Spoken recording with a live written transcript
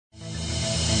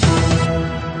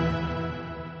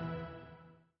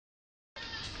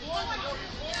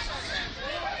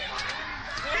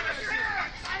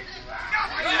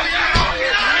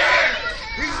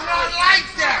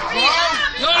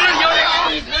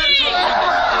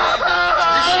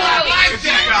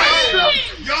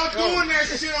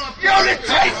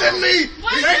tasing me!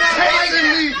 They're tasing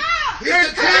me!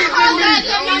 They're tasing me!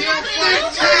 They're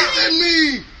tasing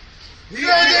me!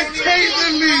 They're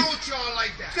tasing me!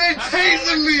 They're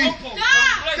tasing me!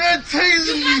 They're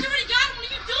tasing me!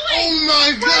 Oh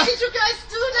my God! Why did you guys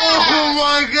do that? Oh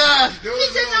my God! He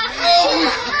did not have a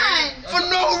gun. For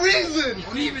no reason!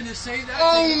 What even to say that?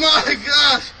 Oh my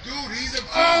gosh! Dude, he's a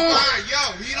cool guy.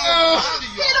 Yo, he don't bother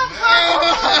you. He don't bother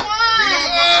you. Why?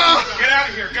 Get out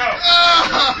of here, go. What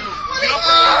are you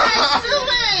guys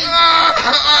doing?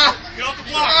 Get off the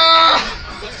block.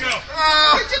 Let's go.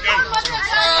 Did you come with the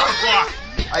gun?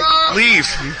 Leave.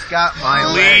 He's got my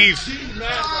Leave.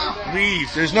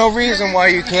 Leave. There's no reason why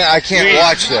I can't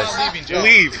watch this.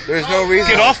 Leave. There's no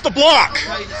reason. Get off the block.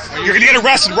 You're gonna get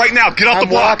arrested right now. Get off the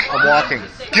block. I'm walking.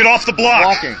 Get off the block.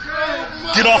 Walking.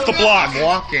 Get off the block. I'm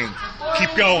walking.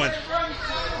 Keep going.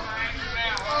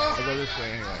 I'll go this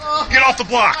way anyway. Get off the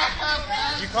block.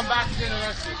 You come back and get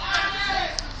arrested.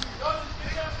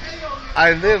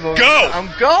 I live over. Go. I'm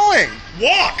going.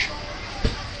 Walk.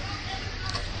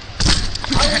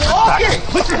 I'm walking.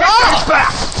 Put your hands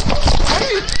back. What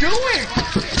are you doing?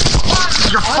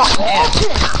 Your fucking hands.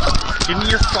 Give me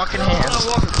your fucking hands.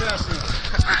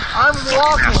 I'm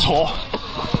walking. Asshole.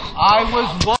 I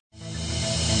was walking.